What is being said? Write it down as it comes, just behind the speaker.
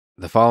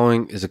The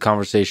following is a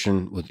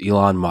conversation with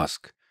Elon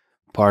Musk,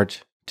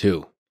 part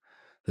 2,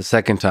 the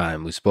second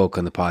time we spoke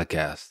on the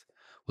podcast,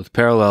 with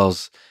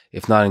parallels,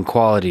 if not in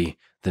quality,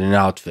 then in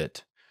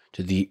outfit,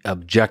 to the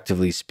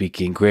objectively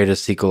speaking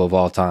greatest sequel of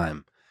all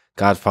time,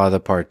 Godfather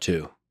Part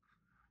 2.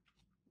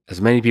 As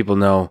many people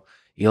know,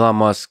 Elon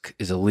Musk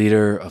is a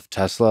leader of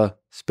Tesla,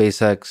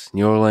 SpaceX,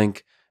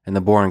 Neuralink, and the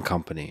Boring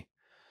Company.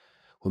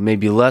 What may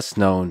be less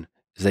known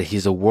is that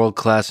he's a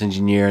world-class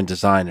engineer and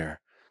designer,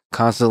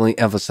 constantly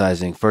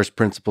emphasizing first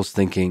principles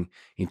thinking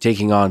and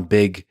taking on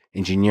big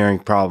engineering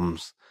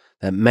problems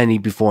that many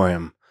before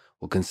him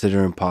will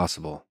consider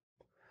impossible.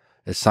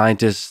 As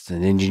scientists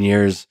and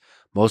engineers,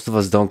 most of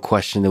us don't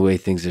question the way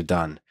things are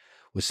done.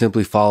 We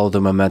simply follow the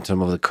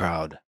momentum of the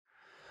crowd.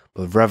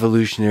 But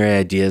revolutionary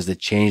ideas that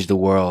change the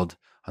world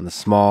on the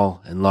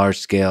small and large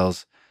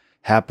scales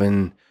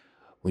happen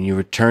when you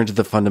return to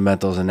the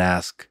fundamentals and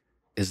ask,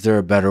 is there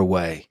a better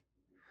way?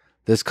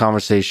 This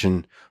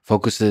conversation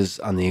focuses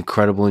on the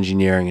incredible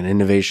engineering and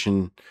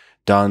innovation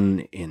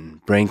done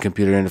in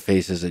brain-computer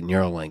interfaces at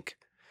Neuralink.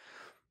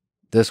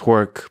 This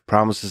work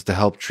promises to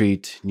help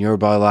treat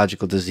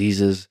neurobiological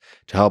diseases,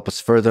 to help us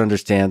further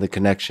understand the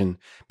connection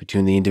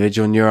between the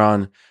individual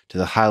neuron to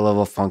the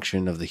high-level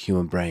function of the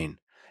human brain,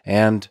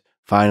 and,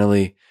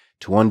 finally,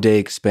 to one day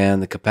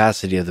expand the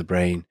capacity of the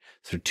brain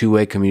through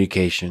two-way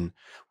communication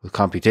with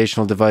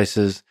computational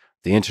devices,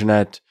 the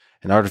internet,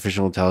 and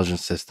artificial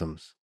intelligence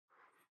systems.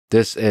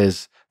 This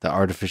is the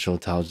Artificial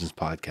Intelligence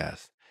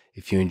Podcast.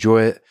 If you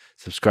enjoy it,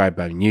 subscribe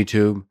on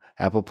YouTube,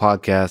 Apple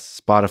Podcasts,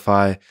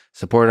 Spotify,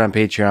 support it on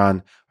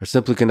Patreon, or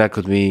simply connect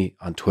with me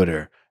on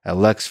Twitter at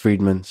Lex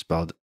Fridman,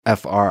 spelled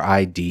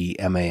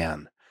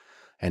Fridman.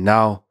 And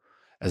now,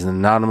 as an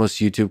anonymous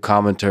YouTube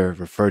commenter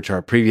referred to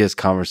our previous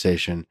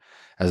conversation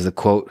as the,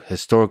 quote,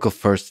 historical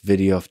first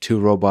video of two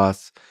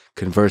robots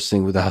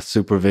conversing without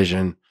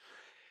supervision,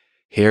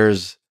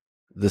 here's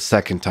the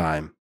second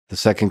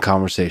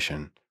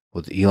conversation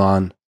with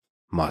Elon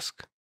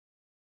Musk.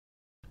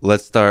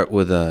 Let's start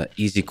with an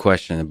easy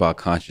question about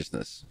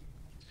consciousness.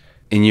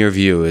 In your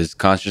view, is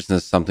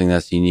consciousness something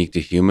that's unique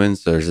to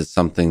humans, or is it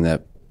something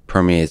that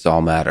permeates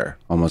all matter,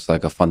 almost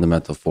like a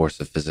fundamental force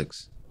of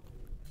physics?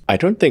 I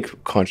don't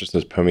think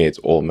consciousness permeates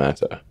all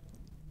matter.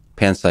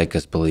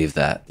 Panpsychists believe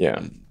that.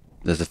 Yeah.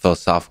 There's a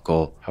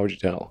philosophical... How would you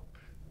tell?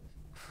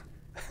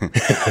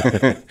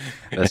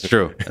 That's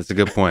true. That's a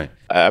good point.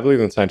 I believe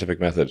in the scientific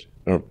method.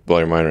 I don't blow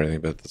your mind or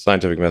anything, but the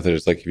scientific method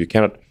is like, if you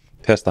cannot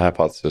test the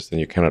hypothesis, then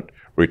you cannot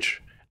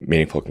reach a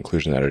meaningful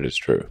conclusion that it is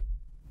true.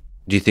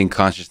 Do you think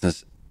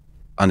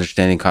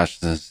understanding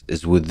consciousness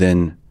is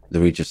within the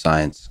reach of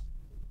science,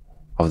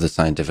 of the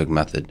scientific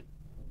method?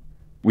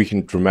 We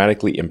can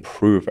dramatically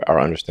improve our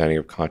understanding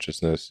of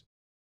consciousness.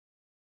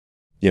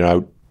 I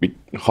would be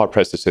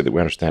hard-pressed to say that we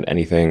understand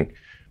anything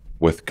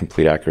with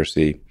complete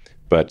accuracy,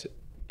 but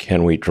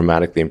can we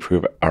dramatically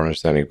improve our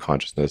understanding of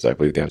consciousness? I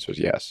believe the answer is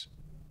yes.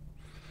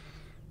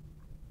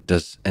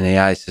 Does an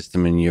AI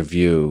system, in your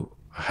view,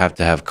 have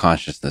to have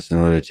consciousness in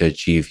order to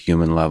achieve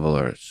human level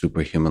or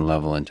superhuman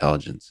level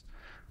intelligence?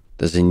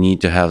 Does it need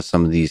to have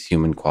some of these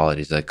human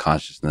qualities like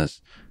consciousness,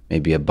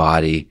 maybe a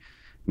body,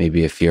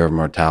 maybe a fear of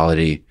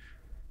mortality,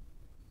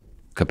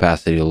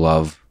 capacity to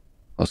love,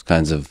 those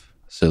kinds of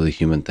silly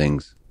human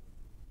things?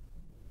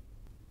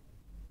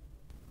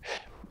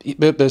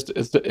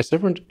 It's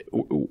different.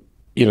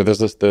 There's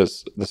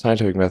the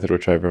scientific method,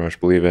 which I very much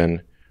believe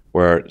in,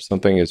 where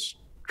something is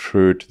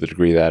true to the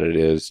degree that it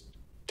is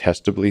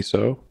testably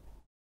so.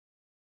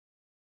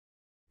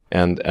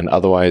 And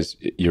otherwise,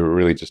 you're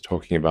really just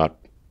talking about,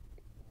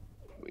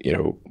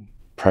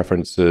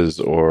 preferences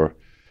or,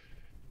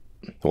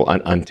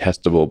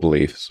 untestable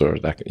beliefs or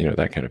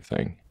that kind of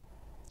thing.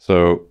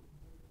 So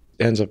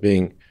it ends up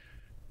being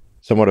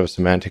somewhat of a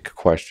semantic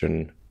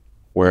question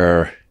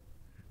where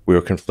we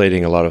are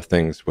conflating a lot of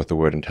things with the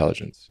word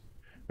intelligence.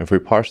 If we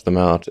parse them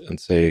out and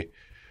say,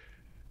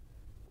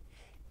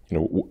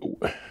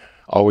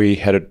 are we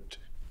headed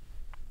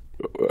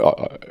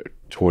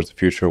towards a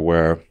future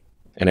where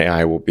an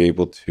AI will be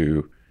able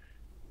to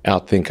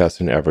outthink us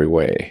in every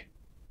way?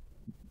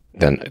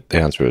 Then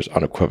the answer is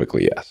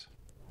unequivocally yes.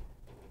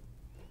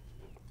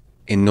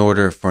 In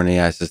order for an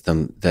AI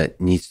system that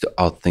needs to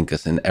outthink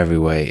us in every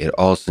way, it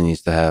also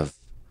needs to have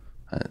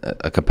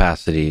a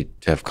capacity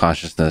to have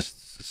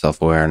consciousness,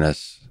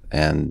 self-awareness,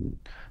 and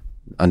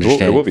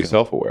understanding. It will be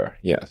self-aware,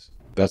 yes.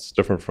 That's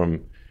different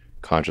from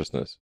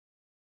consciousness.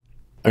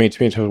 I mean,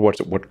 to me, in terms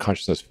of what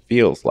consciousness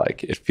feels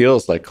like, it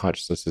feels like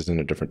consciousness is in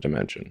a different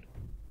dimension.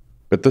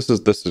 But this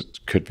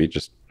could be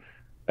just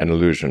an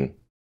illusion.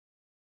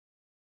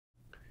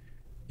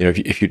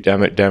 If you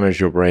damage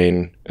your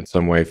brain in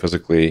some way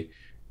physically,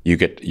 you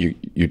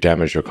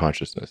damage your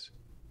consciousness,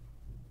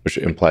 which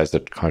implies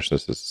that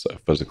consciousness is a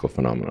physical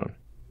phenomenon,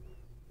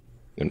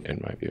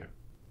 in my view.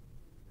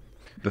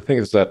 The thing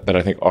is that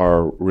I think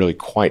are really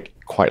quite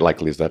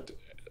likely is that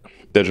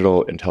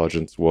digital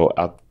intelligence will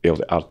be able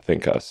to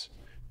outthink us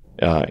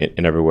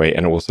in every way,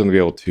 and it will certainly be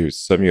able to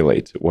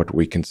simulate what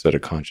we consider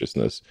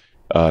consciousness.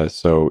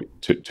 So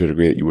to a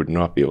degree that you would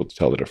not be able to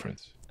tell the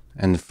difference.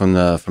 And from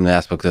the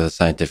aspect of the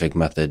scientific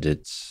method,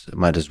 it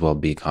might as well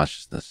be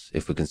consciousness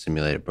if we can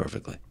simulate it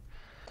perfectly.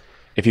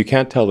 If you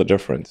can't tell the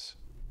difference,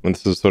 and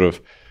this is sort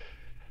of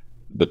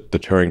the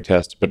Turing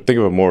test, but think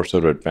of a more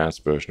sort of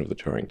advanced version of the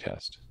Turing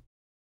test.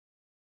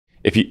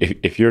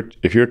 If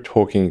you're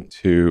talking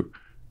to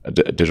a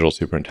digital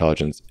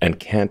superintelligence and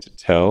can't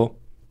tell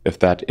if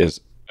that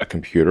is a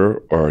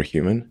computer or a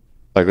human,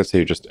 like let's say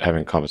you're just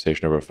having a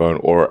conversation over a phone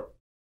or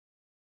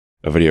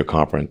a video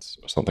conference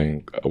or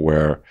something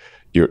where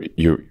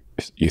you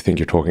think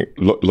you're talking,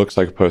 looks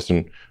like a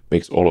person,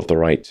 makes all of the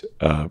right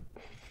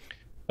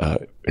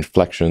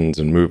inflections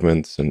and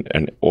movements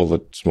and all the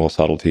small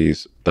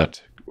subtleties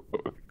that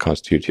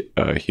constitute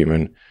a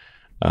human,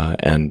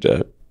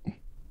 and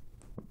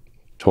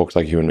talks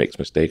like a human, makes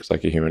mistakes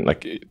like a human,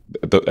 like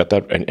at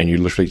that, and you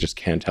literally just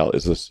can't tell,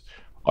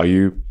 are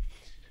you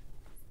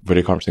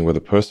video conferencing with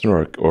a person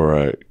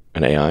or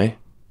an AI?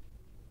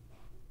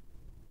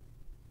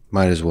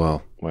 Might as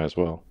well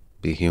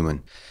be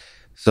human.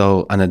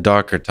 So on a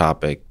darker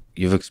topic,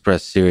 you've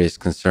expressed serious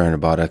concern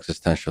about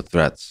existential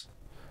threats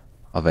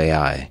of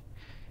AI.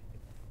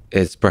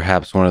 It's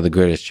perhaps one of the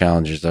greatest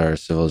challenges our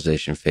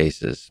civilization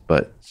faces,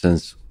 but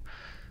since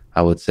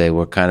I would say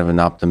we're kind of an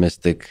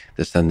optimistic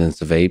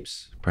descendants of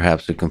apes,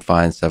 perhaps we can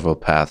find several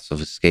paths of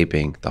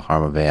escaping the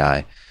harm of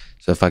AI.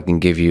 So if I can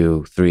give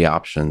you 3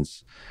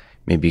 options,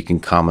 maybe you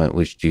can comment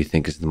which do you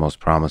think is the most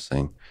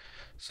promising.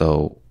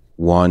 So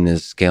 1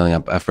 is scaling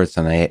up efforts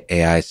on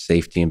AI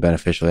safety and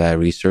beneficial AI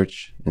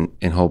research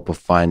in hope of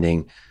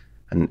finding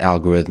an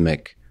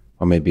algorithmic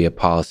or maybe a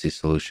policy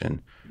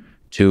solution.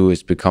 2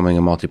 is becoming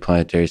a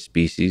multiplanetary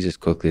species as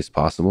quickly as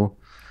possible.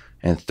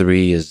 And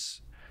 3 is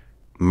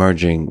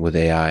merging with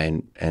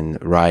AI and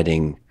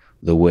riding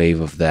the wave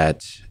of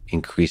that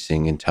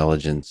increasing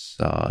intelligence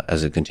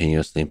as it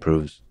continuously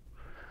improves.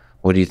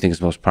 What do you think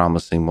is most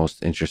promising,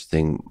 most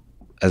interesting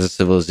as a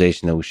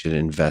civilization that we should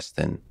invest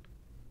in?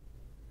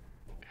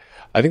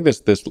 I think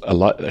there's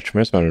a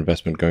tremendous amount of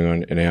investment going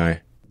on in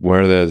AI.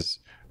 Where there's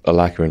a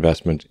lack of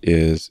investment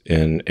is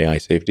in AI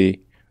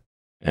safety,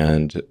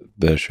 and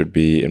there should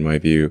be, in my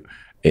view,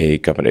 a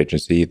government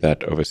agency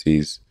that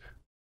oversees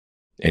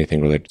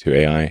anything related to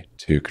AI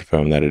to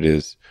confirm that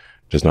it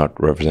does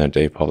not represent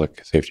a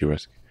public safety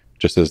risk.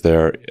 Just as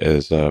there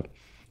is a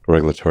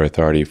regulatory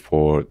authority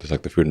there's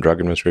like the Food and Drug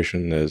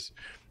Administration, there's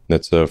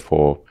NHTSA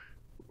for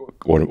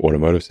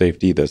automotive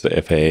safety, there's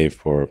the FAA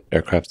for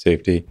aircraft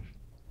safety.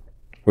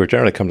 We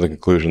generally come to the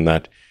conclusion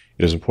that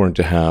it is important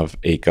to have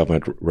a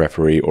government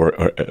referee or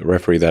a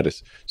referee that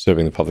is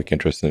serving the public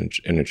interest in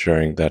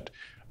ensuring that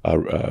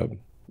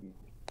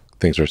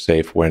things are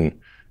safe when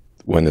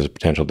there's a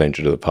potential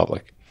danger to the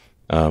public.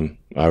 I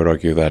would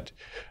argue that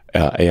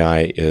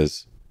AI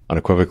is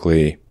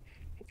unequivocally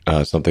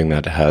something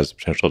that has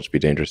potential to be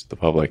dangerous to the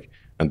public,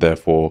 and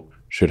therefore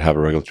should have a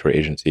regulatory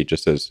agency,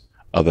 just as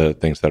other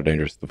things that are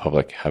dangerous to the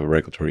public have a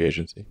regulatory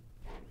agency.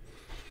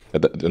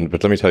 But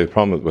let me tell you, the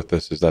problem with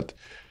this is that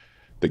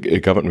the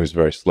government moves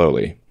very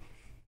slowly,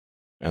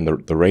 and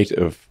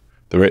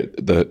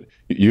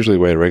usually the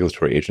way a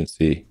regulatory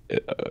agency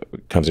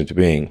comes into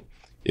being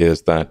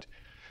is that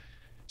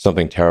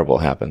something terrible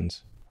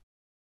happens.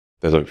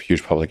 There's a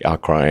huge public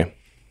outcry,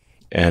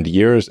 and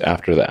years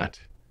after that,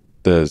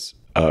 there's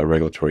a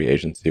regulatory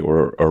agency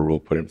or a rule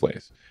put in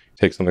place.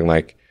 Take something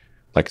like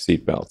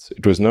seatbelts.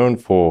 It was known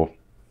for,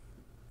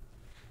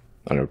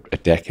 I don't know, a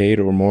decade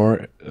or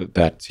more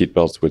that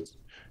seatbelts would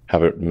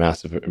have a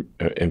massive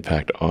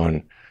impact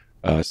on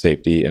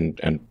safety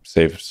and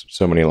save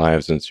so many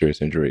lives and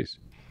serious injuries.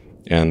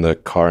 And the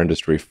car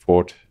industry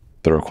fought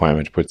the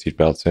requirement to put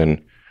seatbelts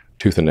in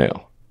tooth and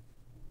nail.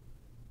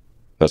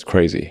 That's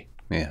crazy.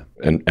 Yeah.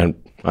 And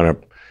I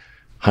don't know,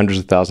 hundreds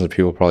of thousands of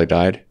people probably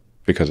died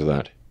because of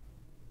that.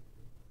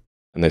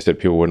 And they said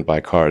people wouldn't buy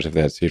cars if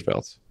they had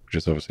seatbelts, which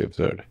is obviously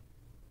absurd.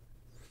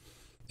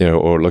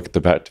 Or look at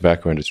the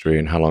tobacco industry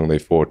and how long they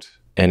fought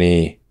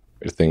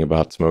anything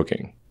about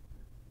smoking.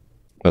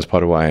 That's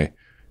part of why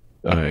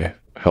I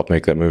helped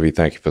make that movie,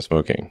 Thank You for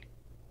Smoking.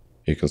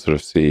 You can sort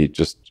of see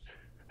just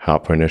how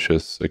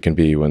pernicious it can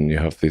be when you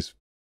have these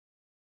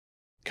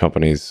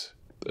companies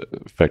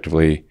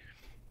effectively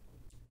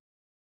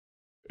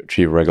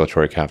achieve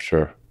regulatory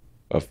capture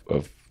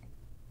of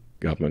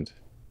government.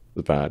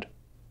 The bad.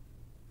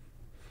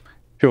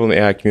 People in the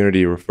AI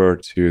community refer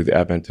to the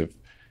advent of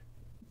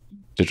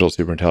digital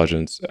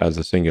superintelligence as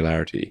a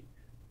singularity.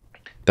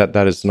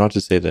 That is not to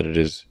say that it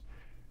is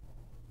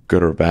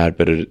good or bad,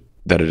 but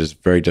that it is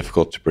very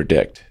difficult to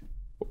predict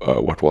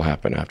what will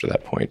happen after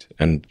that point,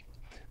 and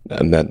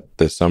that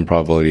there's some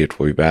probability it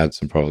will be bad,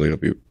 some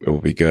probability it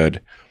will be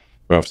good.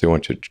 We obviously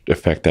want to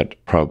affect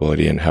that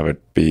probability and have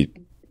it be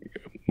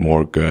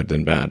more good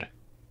than bad.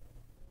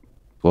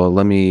 Well,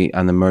 let me,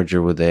 on the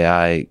merger with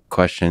AI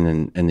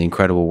question and the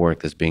incredible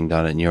work that's being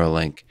done at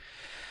Neuralink,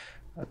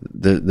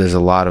 there's a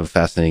lot of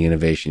fascinating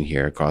innovation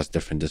here across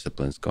different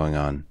disciplines going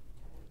on.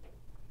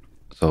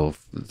 So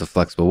the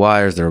flexible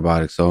wires, the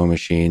robotic sewing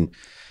machine,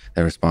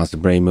 the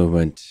responsive brain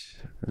movement,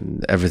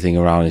 and everything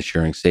around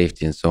ensuring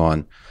safety and so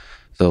on.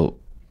 So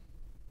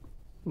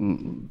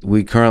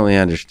we currently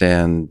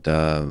understand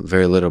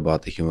very little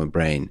about the human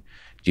brain.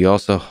 Do you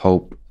also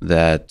hope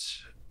that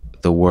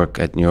the work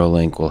at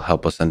Neuralink will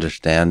help us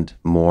understand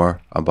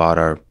more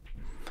about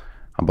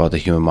the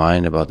human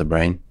mind, about the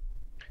brain?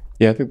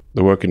 Yeah, I think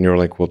the work in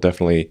Neuralink will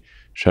definitely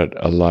shed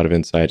a lot of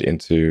insight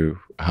into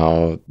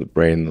how the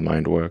brain and the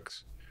mind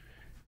works.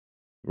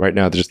 Right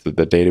now, just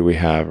the data we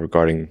have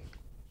regarding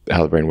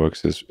how the brain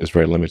works is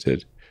very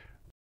limited.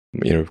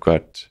 We've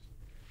got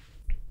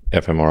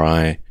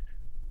fMRI,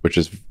 which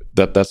is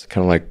that's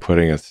kind of like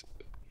putting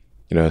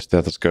a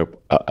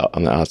stethoscope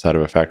on the outside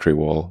of a factory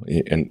wall,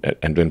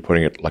 and then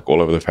putting it like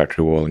all over the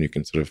factory wall, and you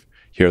can sort of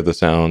hear the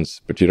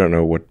sounds, but you don't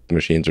know what the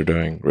machines are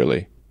doing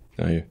really.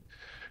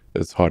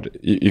 It's hard.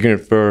 You can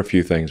infer a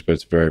few things, but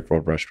it's very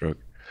broad brushstroke.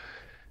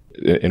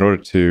 In order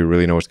to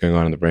really know what's going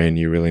on in the brain,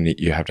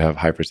 you have to have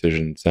high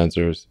precision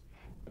sensors,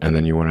 and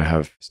then you want to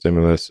have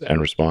stimulus and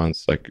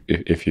response. Like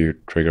if you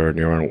trigger a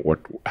neuron,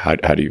 how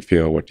do you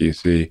feel? What do you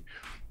see?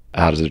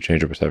 How does it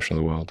change your perception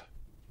of the world?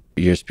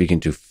 You're speaking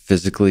to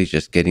physically,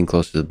 just getting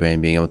close to the brain,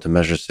 being able to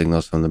measure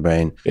signals from the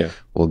brain,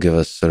 will give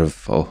us sort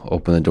of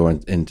open the door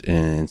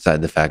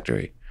inside the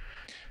factory.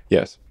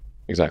 Yes,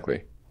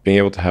 exactly. Being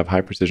able to have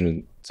high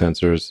precision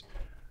sensors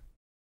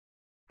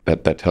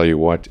that tell you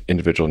what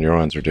individual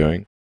neurons are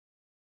doing,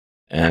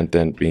 and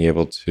then being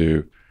able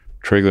to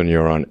trigger the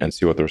neuron and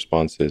see what the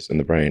response is in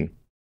the brain,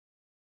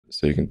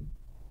 so you can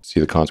see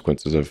the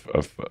consequences of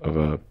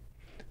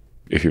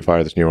if you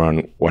fire this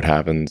neuron, what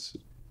happens?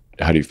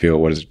 How do you feel?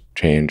 What does it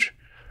change?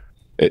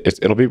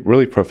 It'll be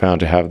really profound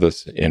to have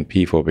this in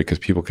people, because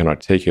people can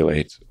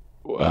articulate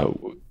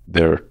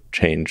their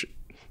change,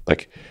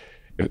 like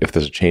if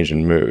there's a change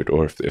in mood,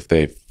 or if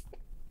they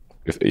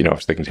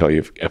can tell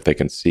you if they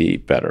can see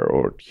better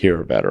or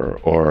hear better,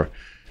 or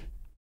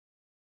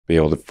be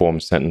able to form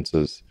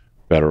sentences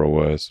better or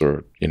worse,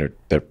 or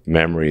their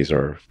memories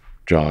are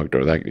jogged,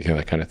 or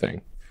that kind of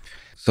thing.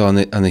 So on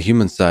the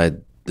human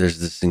side, there's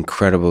this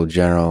incredible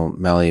general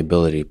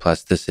malleability,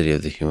 plasticity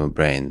of the human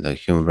brain. The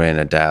human brain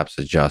adapts,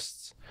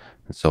 adjusts,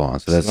 and so on.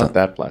 So it's not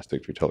that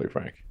plastic, to be totally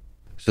frank.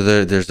 So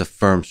there's a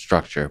firm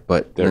structure,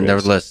 but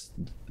nevertheless,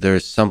 there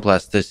is some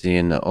plasticity.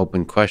 And the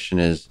open question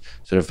is,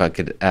 sort of, if I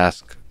could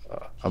ask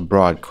a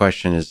broad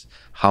question, is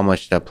how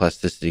much that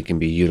plasticity can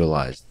be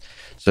utilized.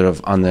 Sort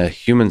of on the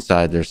human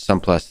side, there's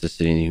some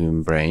plasticity in the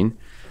human brain.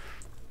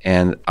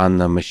 And on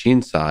the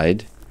machine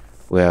side,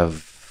 we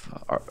have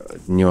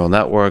neural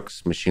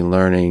networks, machine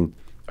learning,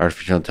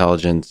 artificial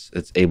intelligence.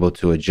 It's able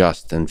to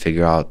adjust and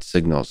figure out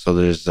signals. So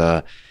there's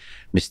a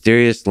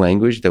mysterious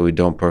language that we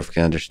don't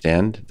perfectly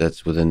understand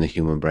that's within the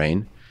human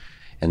brain.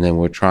 And then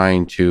we're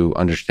trying to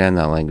understand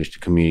that language to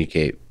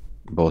communicate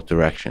both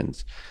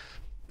directions.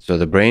 So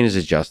the brain is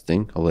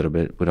adjusting a little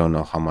bit. We don't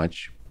know how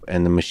much.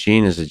 And the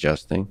machine is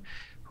adjusting.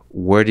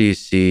 Where do you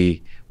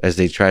see, as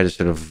they try to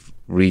sort of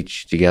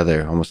reach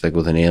together, almost like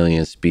with an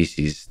alien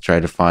species, try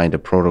to find a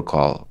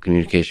protocol,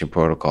 communication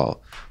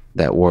protocol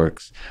that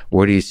works,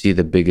 where do you see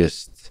the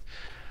biggest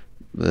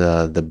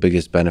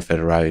benefit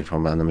arriving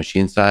from, on the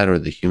machine side or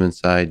the human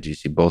side? Do you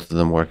see both of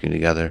them working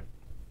together?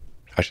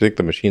 I actually think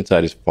the machine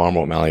side is far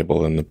more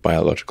malleable than the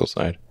biological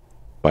side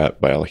by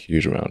a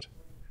huge amount.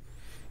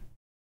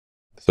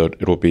 So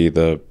it will be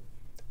the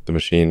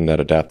machine that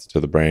adapts to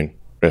the brain.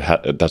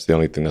 That's the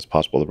only thing that's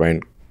possible. The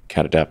brain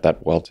can't adapt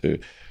that well to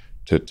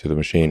the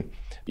machine.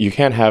 You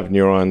can't have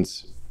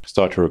neurons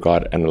start to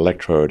regard an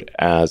electrode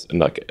as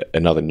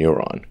another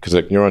neuron, because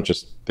like neuron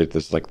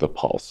there's like the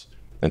pulse,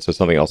 and so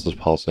something else is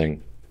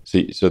pulsing.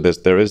 So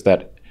there is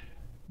that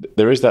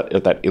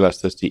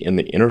elasticity in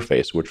the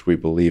interface, which we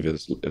believe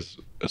is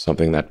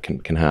something that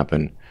can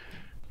happen,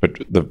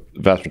 but the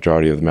vast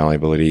majority of the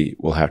malleability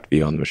will have to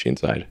be on the machine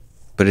side.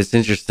 But it's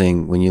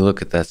interesting when you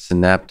look at that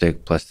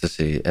synaptic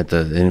plasticity at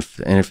the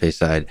interface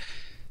side,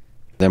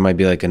 there might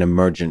be like an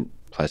emergent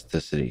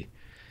plasticity,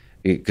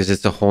 because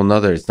it's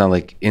it's not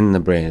like in the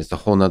brain, it's a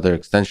whole nother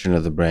extension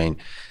of the brain.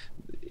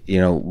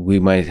 We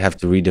might have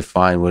to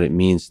redefine what it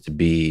means to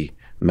be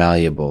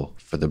malleable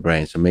for the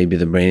brain. So maybe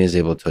the brain is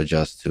able to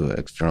adjust to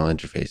external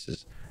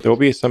interfaces. There will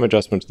be some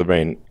adjustment to the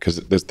brain, because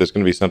there's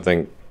going to be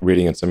something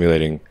reading and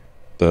simulating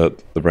the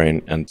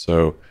brain, and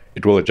so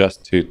it will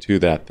adjust to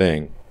that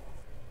thing.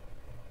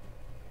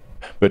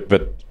 But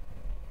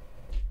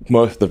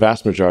the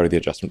vast majority of the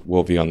adjustment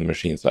will be on the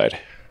machine side.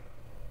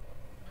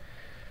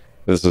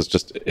 It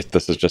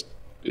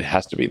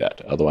has to be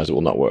that, otherwise it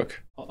will not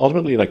work.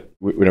 Ultimately, like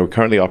we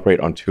currently operate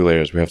on two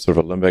layers. We have sort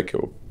of a limbic,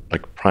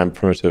 like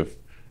primitive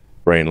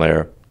brain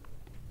layer,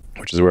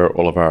 which is where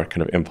all of our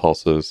kind of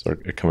impulses are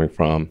coming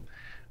from.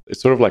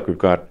 It's sort of like we've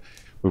got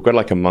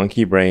like a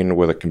monkey brain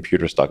with a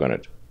computer stuck on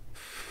it.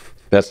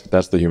 That's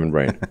the human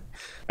brain,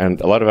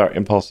 and a lot of our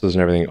impulses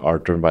and everything are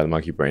driven by the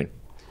monkey brain.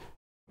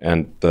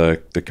 And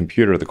the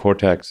computer, the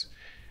cortex,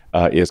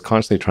 is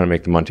constantly trying to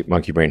make the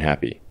monkey brain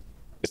happy.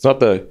 It's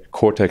not the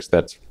cortex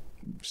that's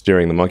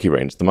steering the monkey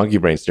brain. It's the monkey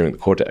brain steering the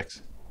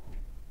cortex.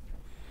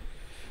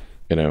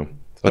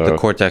 But the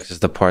cortex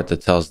is the part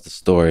that tells the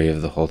story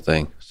of the whole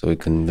thing. So we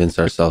convince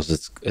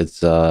ourselves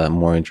it's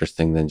more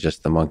interesting than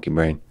just the monkey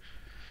brain.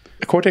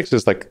 cortex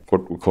is like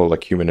what we call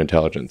like human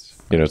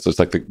intelligence. So it's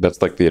like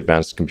that's like the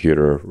advanced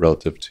computer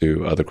relative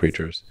to other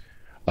creatures.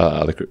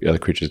 Other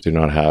creatures do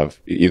not have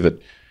either.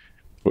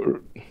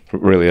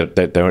 Really,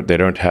 they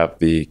don't have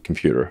the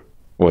computer,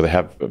 or they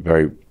have a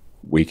very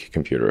weak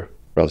computer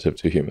relative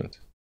to humans.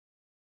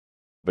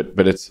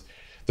 But it's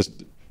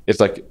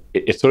like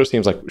it sort of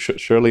seems like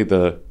surely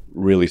the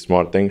really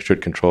smart thing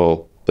should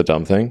control the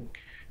dumb thing,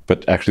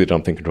 but actually the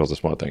dumb thing controls the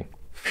smart thing.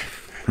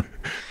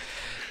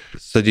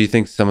 So do you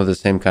think some of the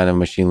same kind of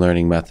machine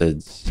learning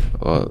methods,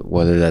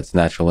 whether that's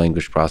natural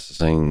language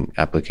processing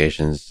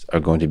applications, are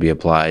going to be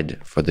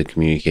applied for the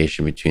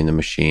communication between the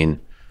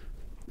machine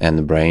and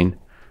the brain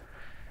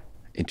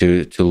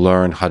to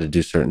learn how to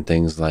do certain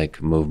things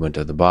like movement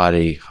of the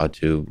body, how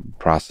to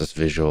process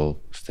visual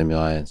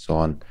stimuli, and so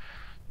on?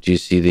 Do you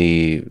see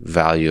the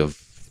value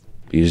of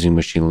using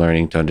machine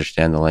learning to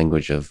understand the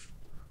language of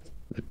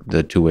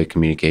the two-way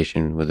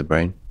communication with the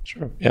brain?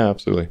 Sure. Yeah,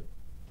 absolutely.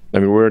 I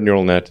mean, we're a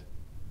neural net,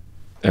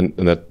 and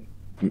that,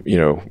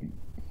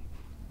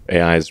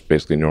 AI is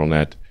basically neural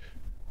net.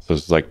 So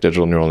it's like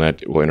digital neural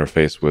net will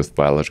interface with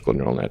biological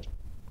neural net,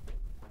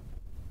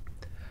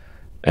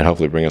 and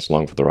hopefully bring us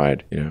along for the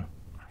ride.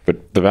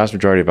 But the vast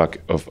majority of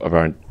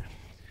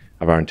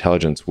our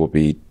intelligence will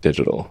be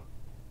digital.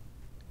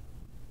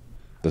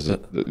 This is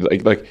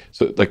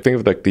think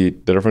of like the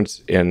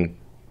difference in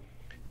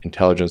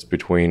intelligence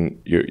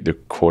between the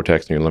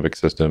cortex and your limbic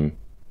system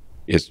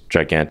is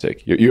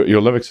gigantic.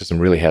 Your limbic system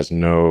really has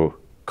no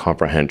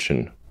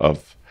comprehension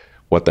of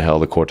what the hell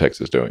the cortex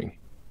is doing.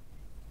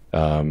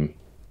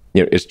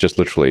 It's just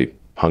literally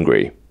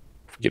hungry,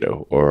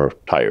 or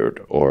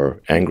tired,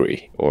 or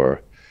angry,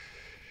 or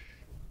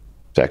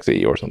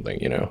sexy, or something.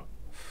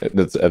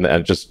 That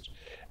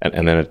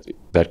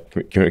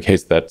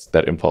communicates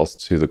that impulse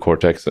to the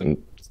cortex and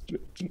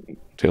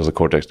tells the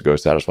cortex to go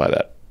satisfy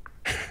that.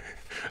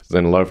 So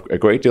then a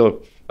great deal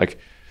of like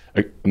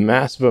a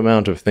massive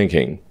amount of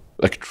thinking,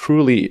 like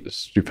truly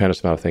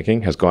stupendous amount of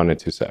thinking, has gone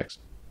into sex.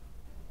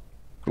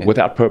 Okay.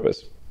 Without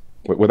purpose,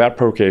 without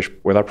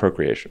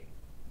procreation,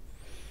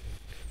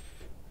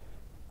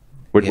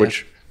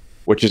 which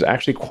is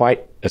actually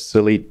quite a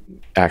silly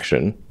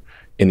action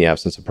in the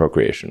absence of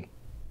procreation.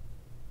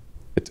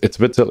 It's a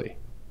bit silly.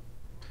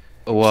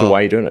 Well, so why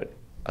are you doing it?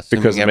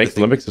 Because it makes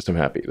the limbic system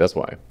happy. That's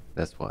why.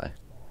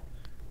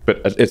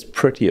 But it's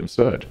pretty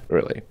absurd,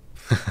 really.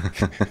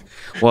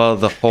 Well,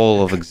 the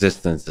whole of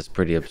existence is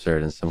pretty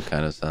absurd in some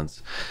kind of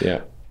sense.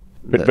 Yeah.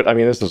 But I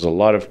mean, this is a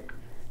lot of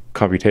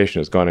computation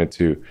has gone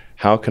into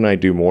how can I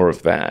do more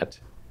of that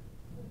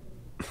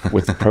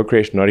with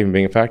procreation not even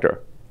being a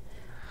factor.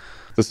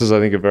 This is, I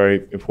think, a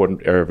very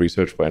important area of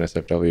research by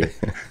NSFW.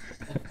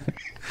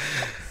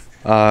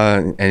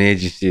 An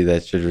agency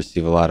that should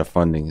receive a lot of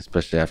funding,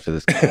 especially after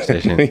this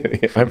conversation.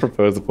 I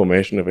propose the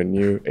formation of a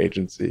new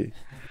agency.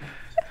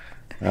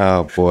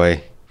 Oh,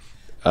 boy.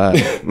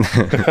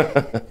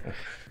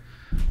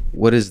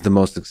 What is the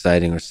most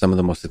exciting, or some of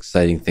the most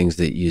exciting things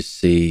that you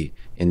see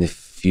in the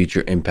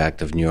future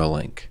impact of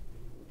Neuralink,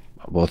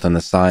 both on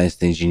the science,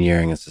 the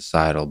engineering, and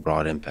societal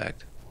broad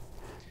impact?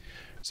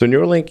 So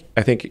Neuralink,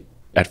 I think,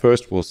 at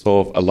first will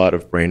solve a lot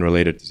of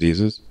brain-related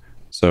diseases.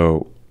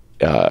 So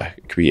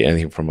it could be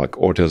anything from like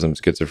autism,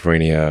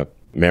 schizophrenia,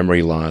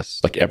 memory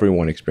loss. Like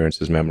everyone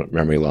experiences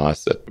memory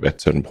loss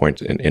at certain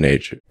points in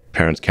age.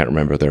 Parents can't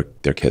remember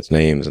their kids'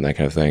 names and that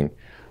kind of thing.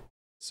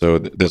 So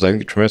there's, I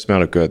think, a tremendous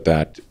amount of good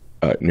that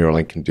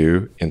Neuralink can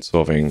do in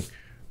solving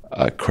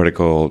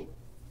critical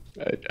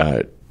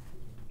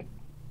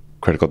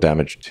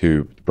damage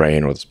to the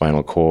brain or the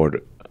spinal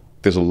cord.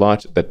 There's a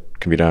lot that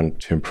can be done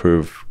to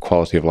improve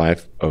quality of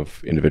life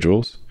of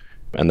individuals,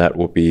 and those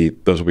will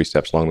be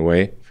steps along the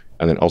way.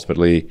 And then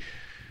ultimately,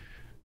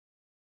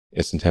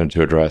 it's intended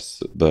to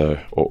address the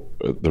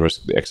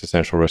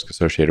existential risk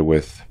associated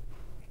with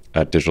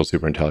digital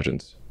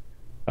superintelligence.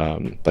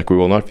 Like we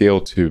will not be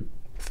able to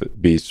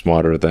be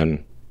smarter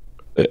than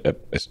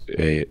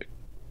a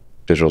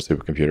digital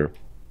supercomputer.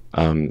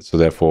 So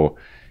therefore,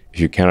 if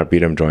you cannot beat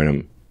them, join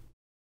them.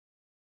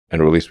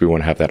 And at least we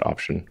want to have that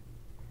option.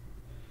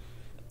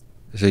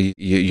 So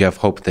you have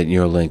hope that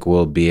Neuralink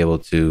will be able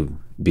to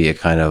be a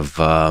kind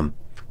of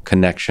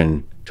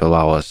connection to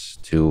allow us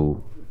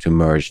to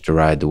merge, to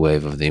ride the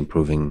wave of the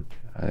improving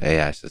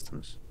AI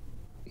systems?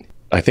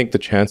 I think the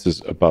chance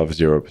is above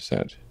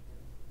 0%.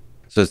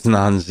 So it's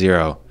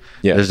non-zero.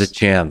 Yes. There's a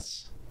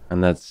chance.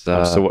 And that's...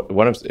 so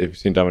have you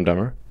seen Dumb and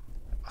Dumber?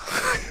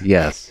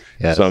 Yes.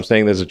 So I'm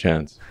saying there's a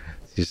chance.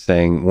 You're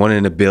saying 1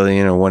 in a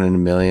billion or 1 in a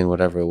million,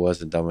 whatever it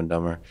was, in Dumb and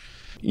Dumber.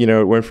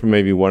 It went from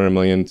maybe 1 in a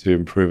million to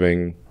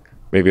improving.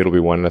 Maybe it'll be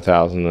 1 in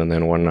 1,000, and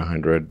then 1 in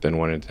 100, then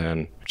 1 in 10.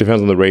 It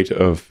depends on the rate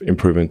of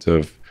improvement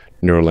of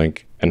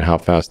Neuralink and how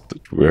fast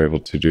we're able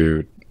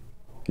to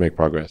make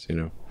progress,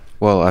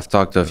 Well, I've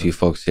talked to a few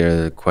folks here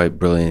that are quite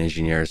brilliant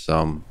engineers,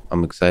 so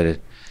I'm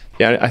excited.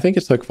 Yeah, I think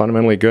it's like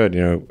fundamentally good,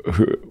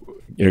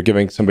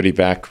 giving somebody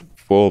back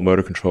full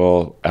motor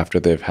control after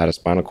they've had a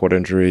spinal cord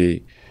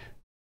injury,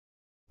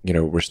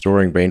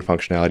 restoring brain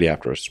functionality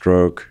after a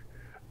stroke,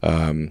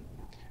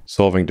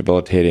 solving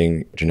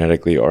debilitating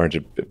genetically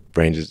oriented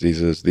brain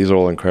diseases. These are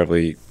all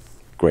incredibly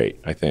great,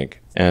 I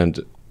think. And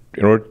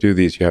in order to do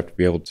these, you have to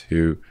be able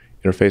to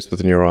interface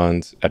with the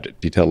neurons at a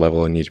detailed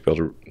level, and you need to be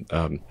able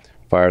to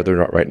fire the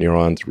right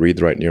neurons, read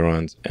the right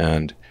neurons,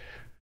 and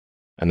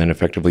then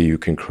effectively you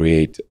can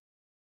create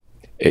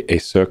a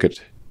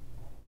circuit,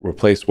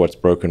 replace what's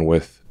broken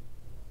with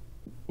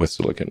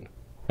silicon,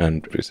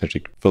 and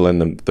essentially fill in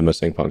the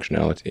missing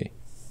functionality.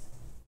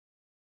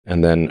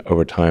 And then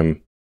over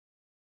time,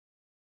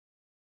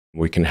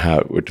 we can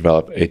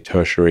develop a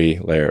tertiary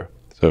layer.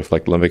 So if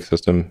like the limbic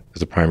system is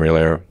the primary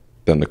layer,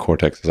 then the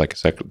cortex is like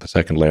the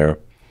second layer.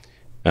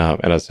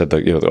 And as I said,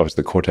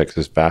 obviously the cortex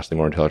is vastly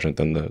more intelligent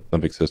than the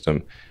limbic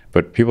system,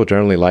 but people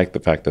generally like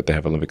the fact that they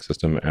have a limbic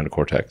system and a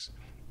cortex.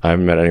 I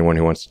haven't met anyone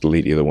who wants to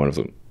delete either one of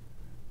them.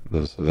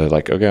 They're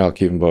like, okay, I'll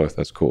keep them both.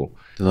 That's cool.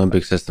 The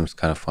limbic system's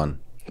kind of fun.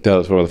 Yeah,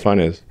 that's where the fun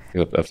is.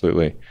 Yep,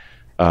 absolutely.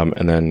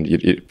 And then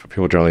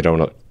people generally don't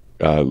want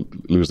to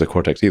lose the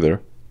cortex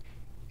either.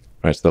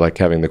 Right, so they like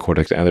having the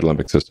cortex and the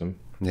limbic system.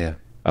 Yeah.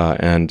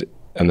 And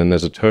then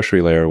there's a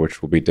tertiary layer, which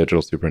will be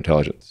digital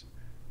superintelligence.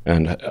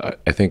 And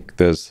I think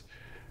there's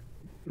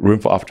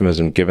room for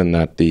optimism, given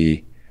that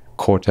the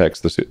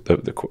cortex,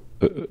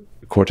 the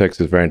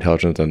cortex is very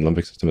intelligent and the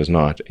limbic system is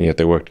not, and yet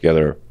they work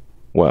together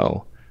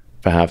well.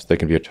 Perhaps there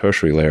can be a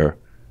tertiary layer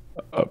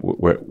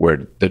where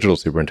digital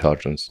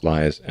superintelligence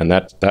lies, and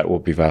that will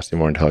be vastly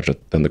more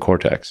intelligent than the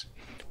cortex,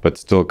 but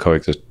still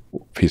coexist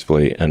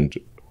peacefully and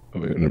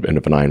in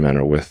a benign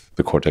manner with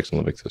the cortex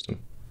and limbic system.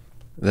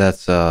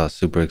 That's a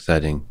super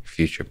exciting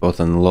future, both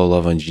in the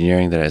low-level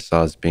engineering that I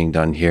saw is being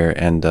done here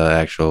and the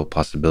actual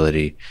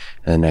possibility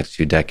in the next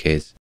few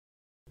decades.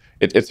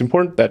 It's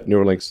important that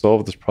Neuralink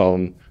solve this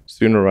problem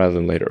sooner rather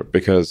than later,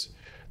 because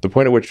the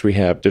point at which we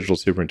have digital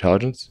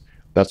superintelligence,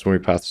 that's when we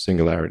pass to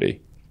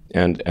singularity,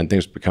 and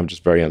things become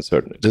just very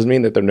uncertain. It doesn't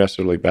mean that they're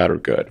necessarily bad or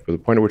good, but the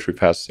point at which we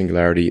pass to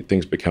singularity,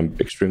 things become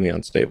extremely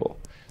unstable.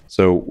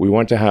 So we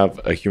want to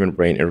have a human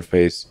brain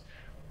interface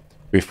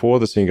before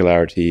the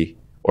singularity,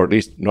 or at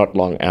least not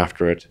long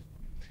after it,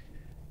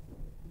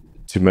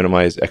 to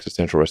minimize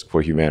existential risk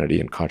for humanity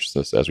and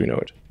consciousness as we know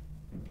it.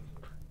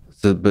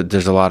 So, but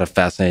there's a lot of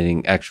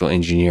fascinating actual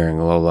engineering,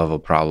 low-level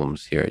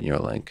problems here at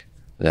Neuralink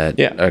that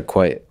are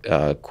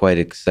quite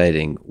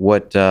exciting.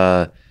 What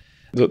the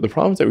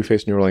problems that we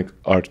face in Neuralink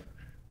are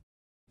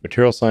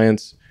material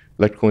science,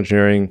 electrical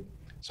engineering,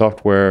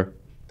 software,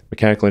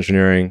 mechanical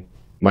engineering,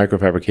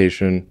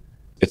 microfabrication.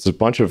 It's a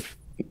bunch of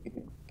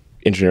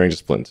engineering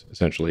disciplines,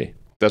 essentially.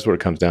 That's what it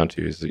comes down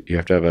to, is that you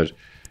have to have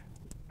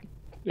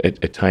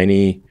a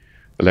tiny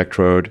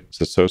electrode.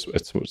 It's so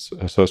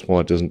small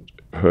it doesn't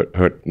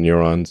hurt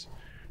neurons,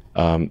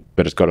 but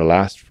it's got to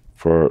last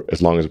for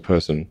as long as a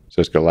person. So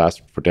it's got to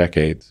last for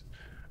decades.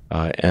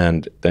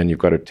 And then you've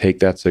got to take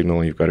that signal,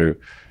 and you've got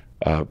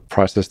to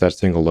process that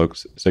signal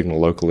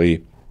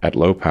locally at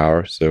low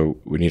power. So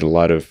we need a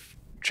lot of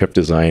chip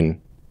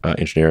design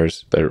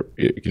engineers that are,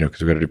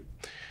 because we've got to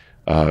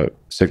do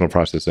signal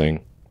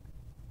processing,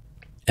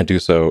 and do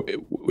so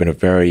in a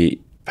very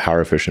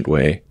power efficient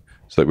way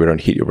so that we don't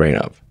heat your brain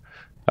up,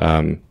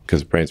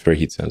 because the brain's very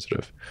heat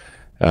sensitive.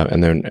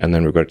 And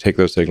then we've got to take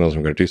those signals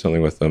and we've got to do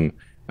something with them,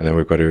 and then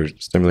we've got to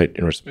stimulate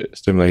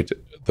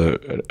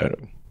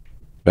the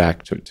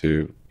back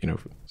to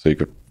so you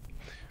could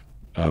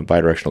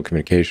bidirectional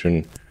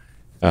communication.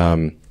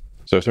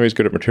 So if somebody's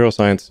good at material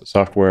science,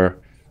 software,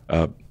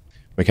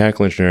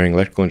 mechanical engineering,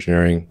 electrical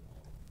engineering,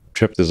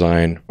 chip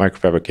design,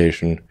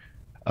 microfabrication,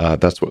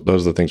 those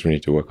are the things we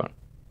need to work on.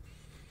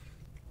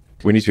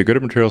 We need to be good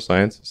at material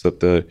science so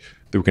that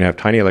we can have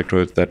tiny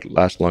electrodes that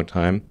last a long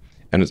time.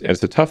 And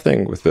it's a tough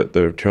thing with the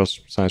material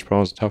science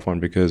problem. It's a tough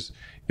one because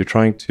you're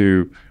trying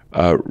to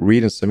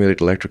read and simulate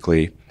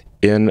electrically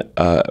in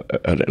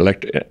an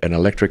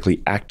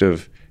electrically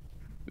active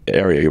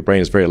area. Your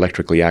brain is very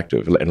electrically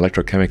active and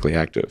electrochemically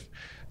active.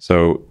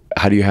 So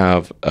how do you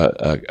have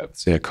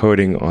say a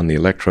coating on the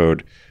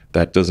electrode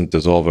that doesn't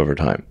dissolve over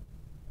time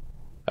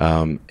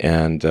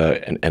and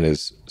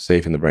is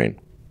safe in the brain?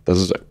 This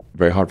is a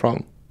very hard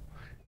problem.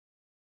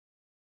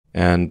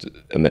 And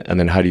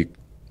then how do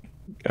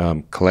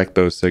you collect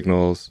those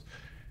signals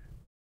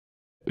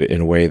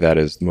in a way that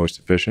is most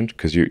efficient?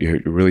 Because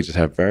you really just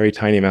have very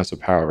tiny amounts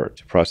of power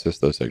to process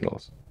those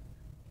signals.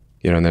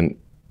 And then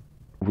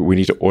we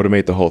need to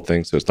automate the whole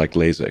thing so it's like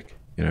LASIK.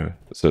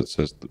 So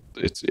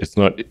it's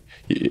not.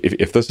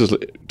 If this is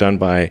done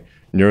by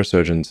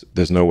neurosurgeons,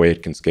 there's no way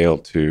it can scale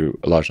to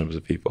large numbers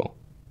of people,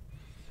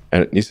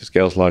 and it needs to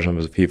scale to large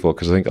numbers of people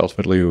because I think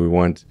ultimately we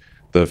want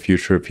the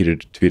future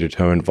to be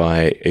determined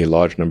by a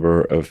large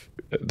number of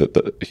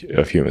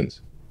humans.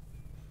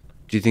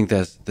 Do you think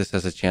that this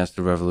has a chance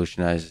to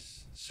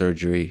revolutionize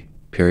surgery,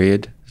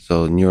 period?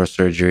 So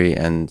neurosurgery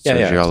and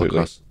surgery all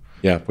across?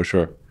 Yeah, for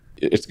sure.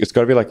 It's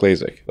got to be like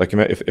LASIK. Like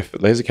if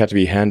LASIK had to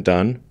be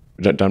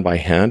done by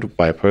hand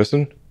by a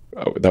person,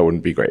 that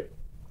wouldn't be great.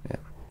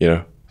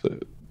 Yeah. So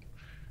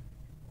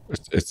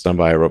it's done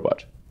by a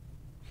robot.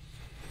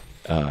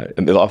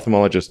 And the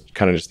ophthalmologist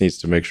kind of just needs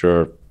to make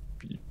sure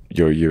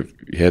your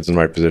head's in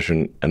the right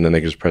position, and then they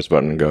can just press a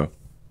button and go.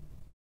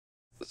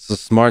 So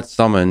Smart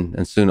Summon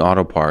and soon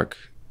Autopark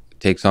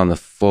takes on the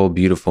full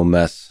beautiful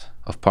mess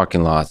of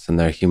parking lots and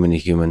their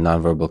human-to-human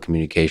nonverbal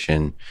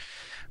communication.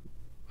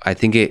 I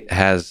think it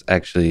has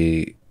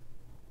actually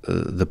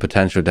the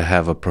potential to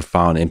have a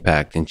profound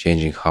impact in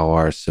changing how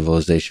our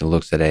civilization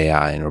looks at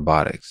AI and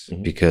robotics,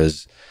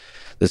 because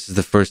this is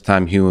the first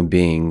time human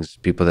beings,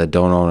 people that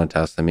don't own a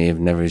Tesla, may have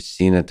never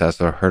seen a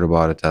Tesla or heard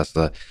about a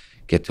Tesla,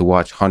 get to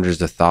watch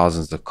hundreds of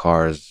thousands of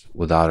cars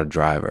without a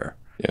driver.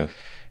 Yeah.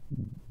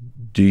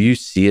 Do you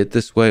see it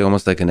this way,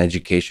 almost like an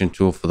education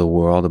tool for the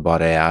world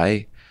about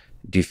AI?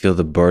 Do you feel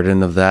the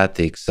burden of that,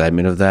 the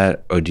excitement of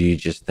that, or do you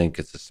just think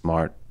it's a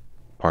smart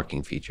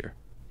parking feature?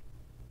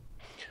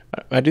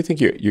 I do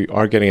think you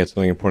are getting at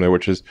something important there,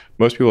 which is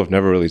most people have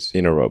never really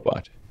seen a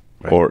robot.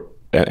 Right.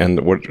 And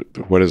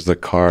what is the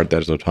car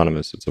that is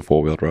autonomous? It's a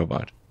four-wheeled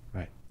robot.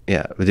 Right.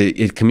 Yeah, but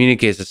it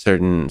communicates a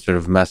certain sort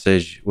of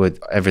message with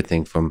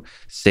everything from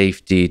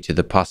safety to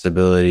the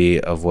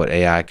possibility of what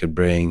AI could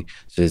bring,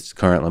 to its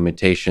current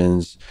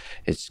limitations,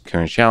 its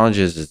current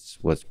challenges, its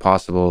what's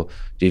possible.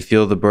 Do you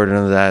feel the burden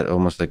of that,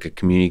 almost like a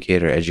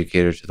communicator,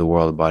 educator to the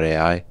world about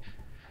AI?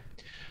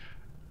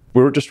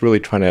 We're just really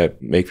trying to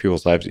make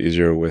people's lives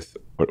easier with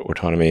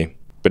autonomy.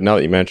 But now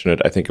that you mention it,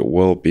 I think it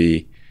will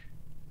be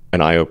an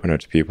eye-opener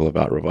to people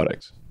about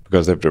robotics,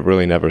 because they've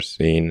really never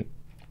seen,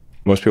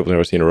 most people have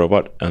never seen a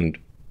robot, and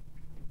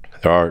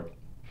there are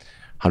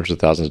hundreds of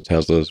thousands of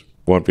Teslas.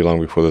 Won't be long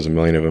before there's a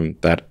million of them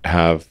that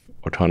have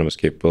autonomous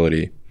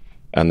capability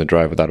and the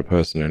drive without a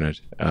person in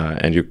it.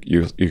 And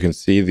you can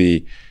see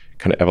the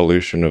kind of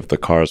evolution of the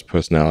car's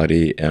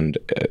personality and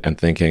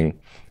thinking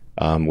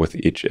with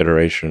each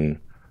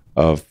iteration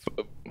of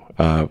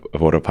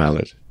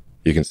Autopilot.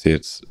 You can see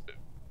it's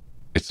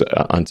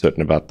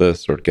uncertain about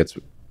this, or it gets,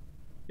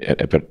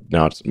 but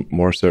now it's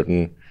more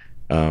certain.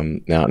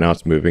 Now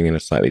it's moving in a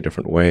slightly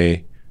different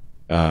way.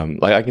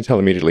 Like I can tell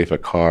immediately if a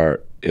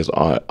car is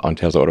on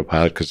Tesla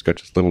Autopilot, because it's got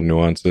just little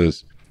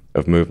nuances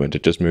of movement.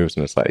 It just moves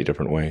in a slightly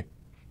different way.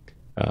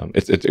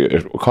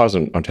 Cars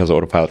on Tesla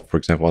Autopilot, for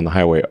example, on the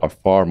highway are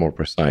far more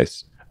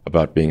precise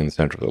about being in the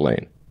center of the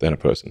lane than a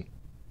person.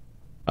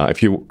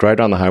 If you drive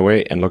down the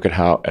highway and look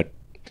at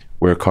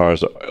where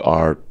cars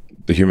are,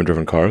 the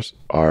human-driven cars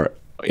are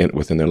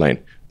within their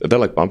lane, they're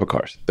like bumper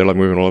cars. They're like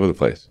moving all over the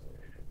place.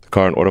 The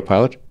car on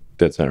Autopilot,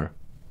 dead center.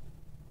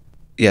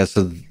 Yeah,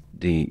 so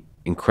the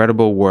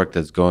incredible work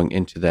that's going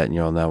into that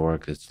neural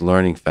network, it's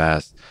learning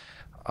fast.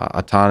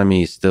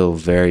 Autonomy is still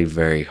very,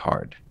 very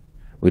hard.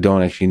 We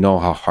don't actually know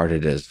how hard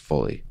it is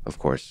fully, of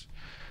course.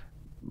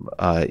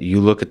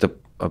 You look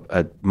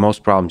at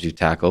most problems you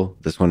tackle,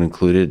 this one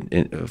included,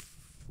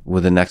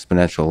 with an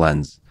exponential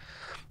lens.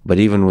 But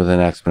even with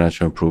an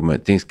exponential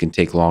improvement, things can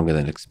take longer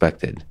than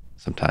expected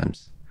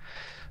sometimes.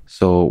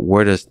 So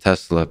where does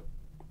Tesla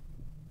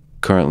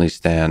currently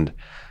stand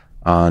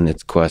on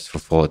its quest for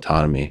full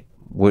autonomy?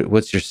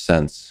 What's your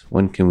sense?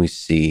 When can we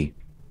see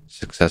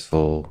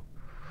successful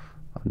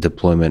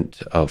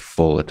deployment of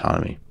full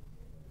autonomy?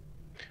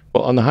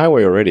 Well, on the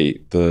highway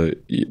already,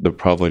 the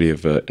probability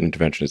of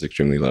intervention is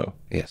extremely low.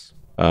 Yes.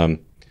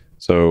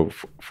 So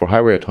for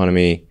highway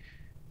autonomy,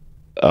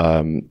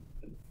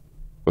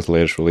 with the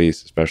latest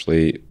release,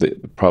 especially, the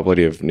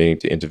probability of needing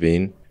to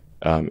intervene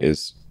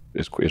is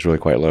really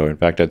quite low. In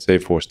fact, I'd say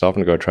for stop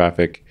and go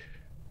traffic,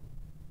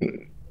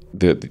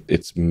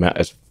 it's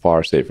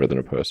far safer than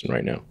a person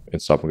right now. In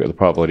stop and go, the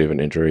probability of an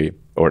injury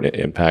or an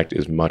impact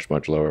is much,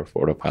 much lower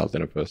for Autopilot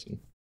than a person.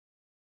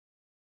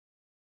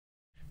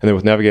 And then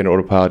with Navigate and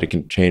Autopilot, it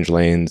can change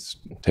lanes,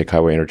 take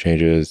highway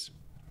interchanges,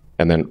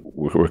 and then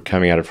we're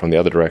coming at it from the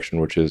other direction,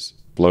 which is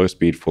low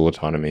speed, full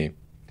autonomy.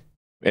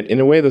 And in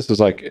a way, this is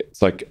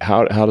it's like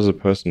how does a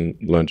person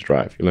learn to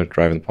drive? You learn to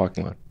drive in the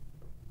parking lot.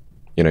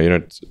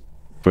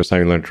 First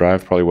time you learned to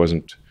drive probably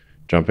wasn't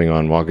jumping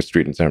on Market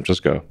Street in San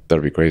Francisco.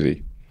 That'd be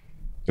crazy.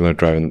 You learn to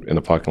drive in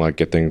the parking lot,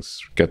 get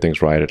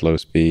things right at low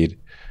speed,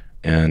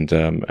 and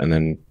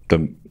then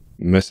the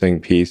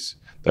missing piece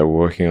that we're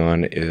working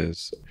on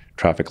is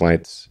traffic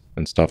lights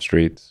and stop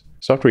streets.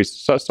 Stop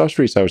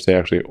streets, I would say,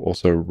 actually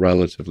also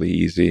relatively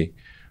easy,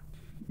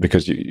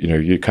 because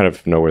you kind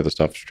of know where the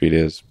stop street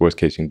is. Worst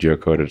case, you can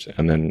geocode it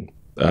and then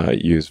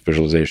use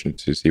visualization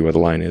to see where the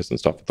line is and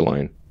stop at the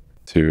line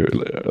to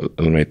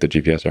eliminate the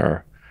GPS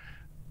error.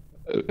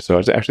 So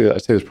I'd say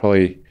there's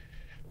probably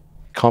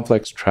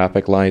complex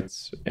traffic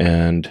lights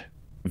and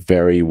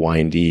very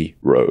windy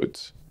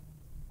roads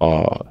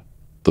are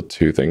the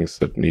two things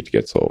that need to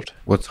get solved.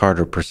 What's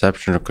harder,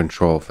 perception or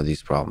control for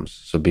these problems?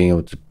 So being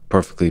able to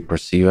perfectly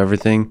perceive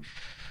everything,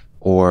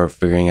 or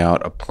figuring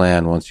out a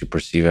plan once you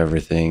perceive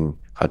everything,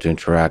 how to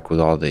interact with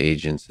all the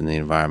agents in the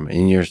environment.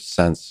 In your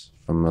sense,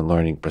 from a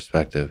learning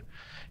perspective,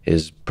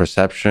 is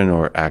perception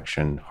or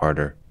action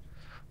harder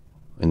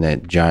in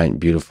that giant,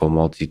 beautiful,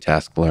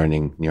 multitask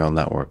learning neural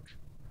network?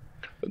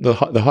 The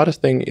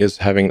hardest thing is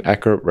having an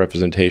accurate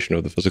representation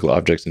of the physical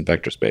objects in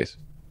vector space.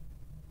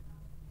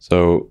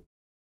 So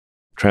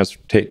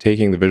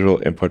taking the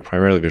visual input,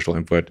 primarily visual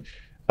input,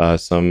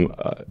 some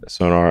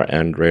sonar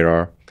and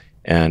radar,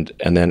 and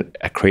then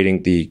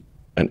creating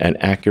an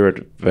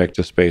accurate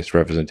vector space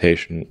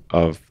representation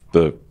of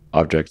the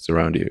objects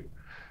around you.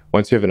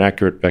 Once you have an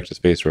accurate vector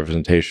space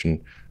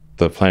representation,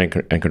 the planning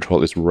and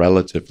control is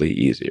relatively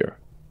easier.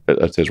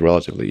 That says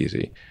relatively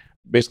easy.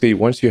 Basically,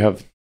 once you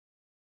have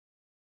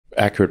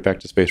accurate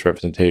vector space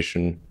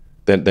representation,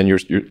 then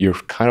you're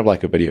kind of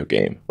like a video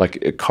game,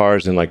 like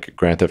cars in like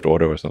Grand Theft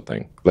Auto or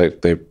something.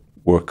 Like they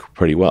work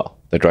pretty well.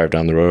 They drive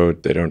down the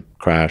road. They don't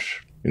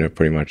crash,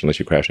 pretty much unless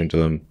you crash into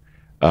them.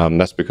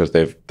 That's because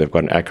they've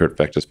got an accurate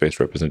vector space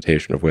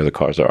representation of where the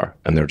cars are,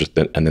 and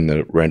then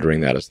they're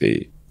rendering that as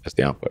the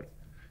output.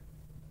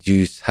 Do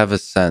you have a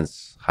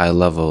sense, high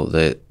level,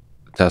 that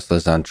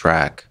Tesla's on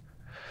track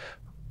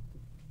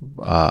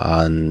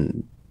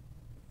on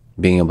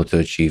being able to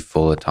achieve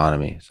full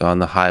autonomy? So on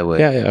the highway,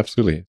 yeah,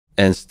 absolutely,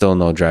 and still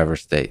no driver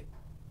sensing.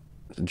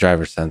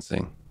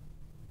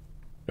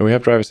 And we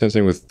have driver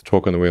sensing with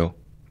torque on the wheel.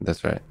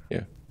 That's right.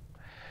 Yeah.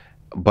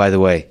 By the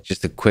way,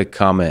 just a quick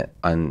comment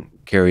on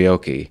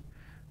karaoke.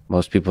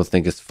 Most people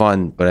think it's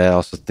fun, but I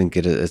also think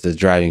it is a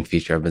driving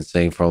feature. I've been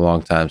saying for a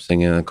long time,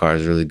 singing in the car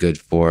is really good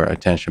for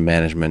attention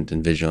management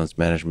and vigilance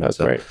management. That's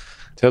right.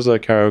 Tesla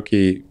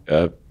karaoke,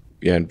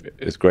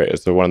 it's great.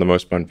 It's one of the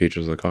most fun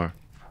features of the car.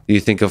 Do you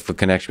think of a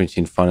connection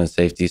between fun and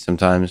safety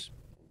sometimes?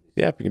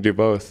 Yeah, if you can do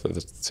both at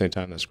the same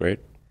time, that's great.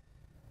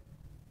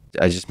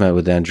 I just met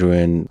with Andrew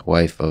and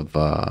wife of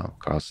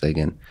Carl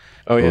Sagan,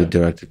 who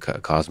directed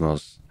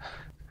Cosmos.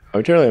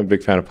 I'm generally a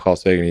big fan of Carl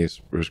Sagan.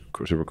 He's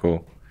super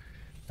cool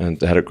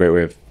and had a great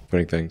way of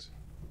putting things.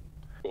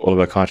 All of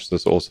our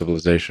consciousness, all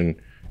civilization,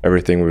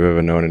 everything we've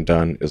ever known and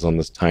done is on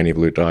this tiny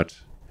blue dot.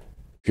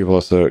 People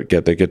also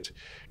get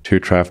too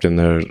trapped in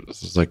their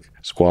like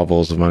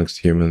squabbles amongst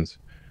humans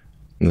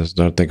and just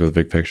don't think of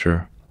the big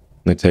picture.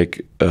 They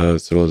take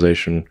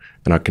civilization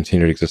and our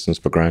continued existence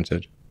for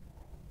granted.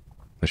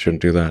 They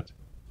shouldn't do that.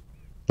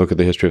 Look at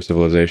the history of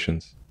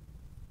civilizations.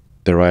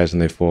 They rise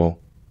and they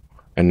fall.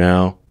 And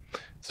now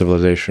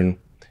civilization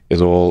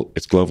it's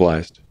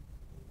globalized.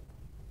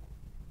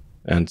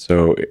 And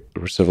so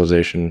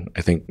civilization,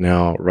 I think,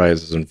 now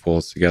rises and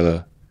falls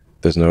together.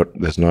 There's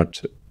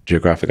not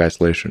geographic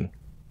isolation.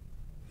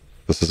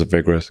 This is a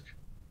big risk.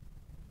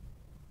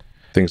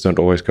 Things don't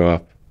always go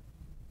up.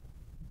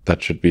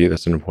 That's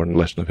an important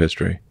lesson of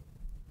history.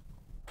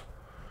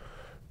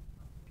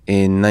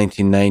 In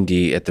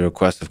 1990, at the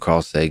request of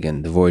Carl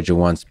Sagan, the Voyager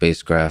 1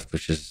 spacecraft,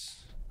 which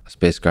is a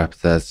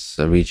spacecraft that's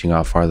reaching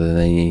out farther than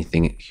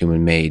anything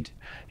human-made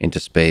into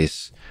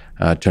space,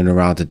 turned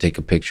around to take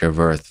a picture of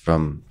Earth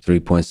from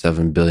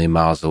 3.7 billion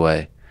miles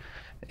away.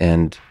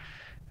 And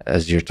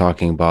as you're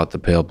talking about the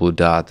pale blue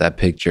dot, that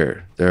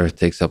picture, the Earth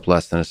takes up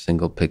less than a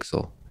single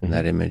pixel in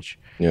that image.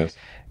 Yes.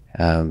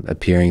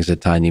 Appearing as a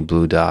tiny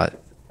blue dot,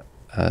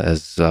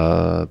 as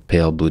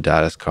pale blue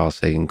dot, as Carl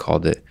Sagan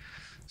called it.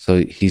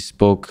 So he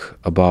spoke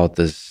about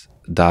this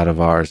dot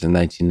of ours in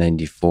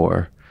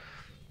 1994.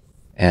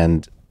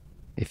 And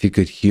if you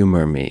could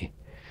humor me,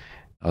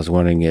 I was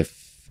wondering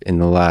if in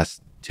the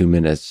last 2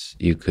 minutes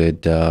you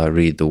could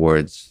read the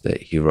words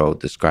that he wrote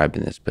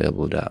describing this pale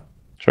blue dot.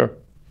 Sure.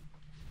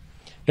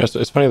 Yes,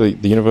 it's funny,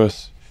 the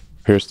universe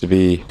appears to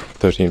be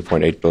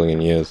 13.8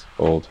 billion years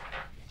old.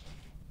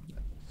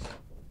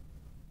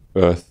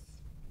 Earth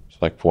is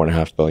like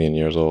 4.5 billion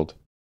years old.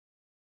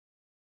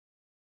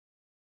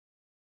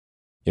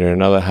 In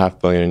another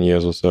 500 million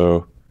years or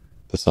so,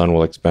 the sun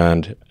will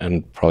expand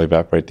and probably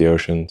evaporate the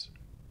oceans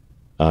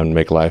and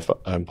make life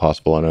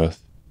impossible on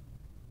Earth,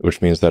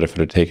 which means that if it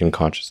had taken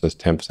consciousness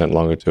 10%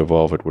 longer to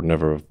evolve, it would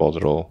never have evolved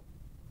at all.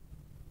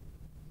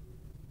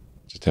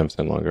 Just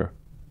 10% longer.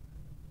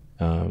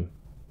 And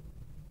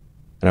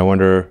I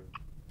wonder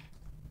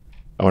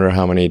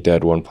how many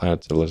dead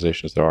one-planet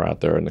civilizations there are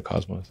out there in the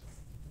cosmos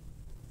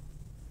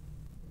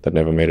that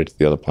never made it to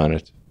the other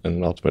planet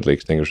and ultimately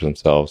extinguished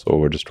themselves or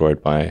were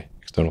destroyed by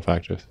external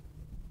factors.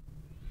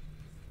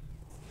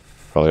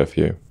 Probably a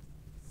few.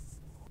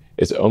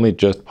 It's only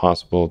just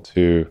possible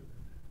to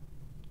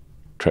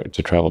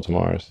travel to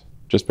Mars,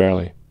 just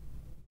barely.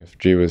 If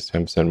G was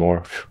 10%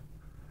 more,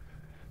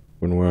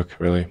 wouldn't work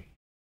really.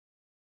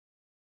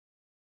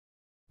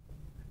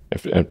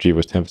 If G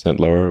was 10%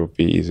 lower, it would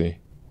be easy.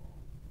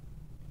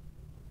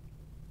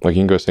 Like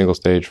you can go single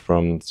stage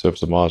from the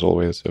surface of Mars all the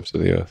way to the surface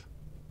of the Earth,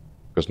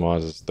 because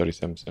Mars is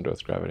 37%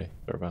 Earth's gravity,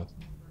 thereabouts.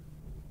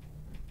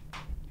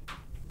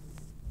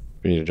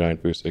 We need a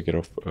giant booster to get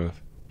off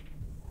Earth.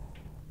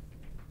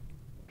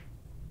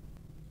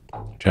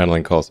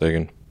 Channeling Carl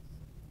Sagan.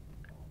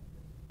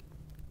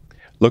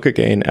 Look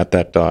again at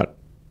that dot.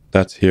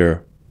 That's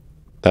here.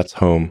 That's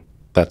home.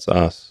 That's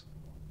us.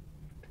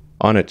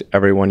 On it,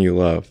 everyone you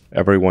love,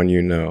 everyone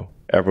you know,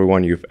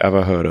 everyone you've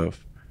ever heard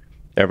of,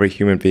 every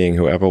human being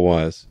who ever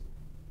was,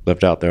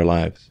 lived out their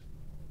lives.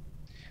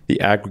 The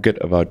aggregate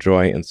of our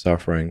joy and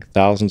suffering,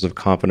 thousands of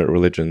competent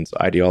religions,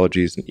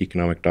 ideologies, and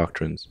economic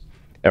doctrines,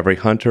 every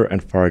hunter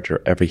and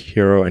forager, every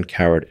hero and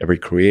coward, every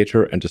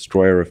creator and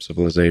destroyer of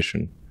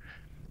civilization,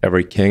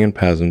 every king and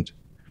peasant,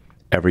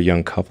 every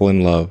young couple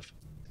in love,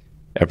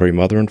 every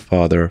mother and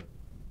father,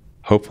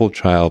 hopeful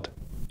child,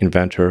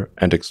 inventor,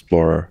 and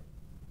explorer.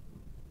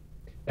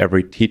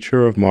 Every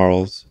teacher of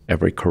morals,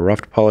 every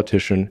corrupt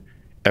politician,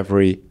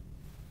 every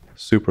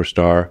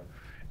superstar,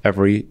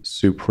 every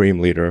supreme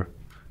leader,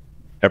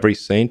 every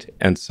saint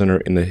and sinner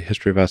in the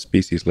history of our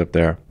species lived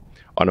there,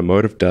 on a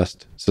mote of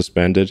dust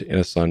suspended in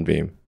a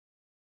sunbeam.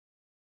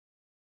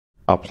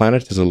 Our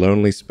planet is a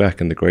lonely speck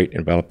in the great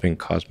enveloping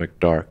cosmic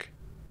dark.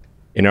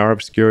 In our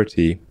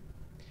obscurity,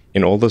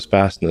 in all this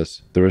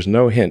vastness, there is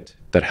no hint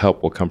that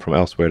help will come from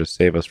elsewhere to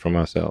save us from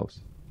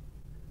ourselves.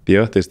 The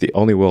Earth is the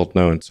only world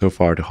known so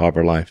far to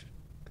harbor life.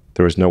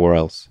 There is nowhere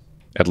else,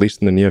 at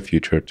least in the near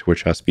future, to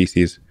which our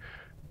species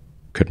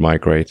could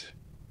migrate.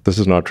 This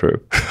is not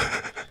true.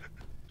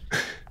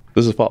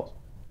 This is false.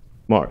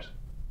 Mars.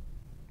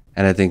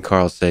 And I think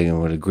Carl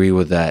Sagan would agree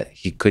with that.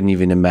 He couldn't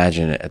even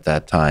imagine it at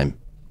that time.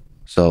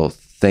 So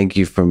thank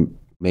you for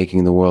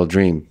making the world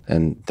dream.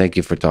 And thank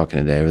you for talking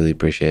today. I really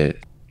appreciate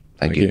it.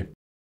 Thank you.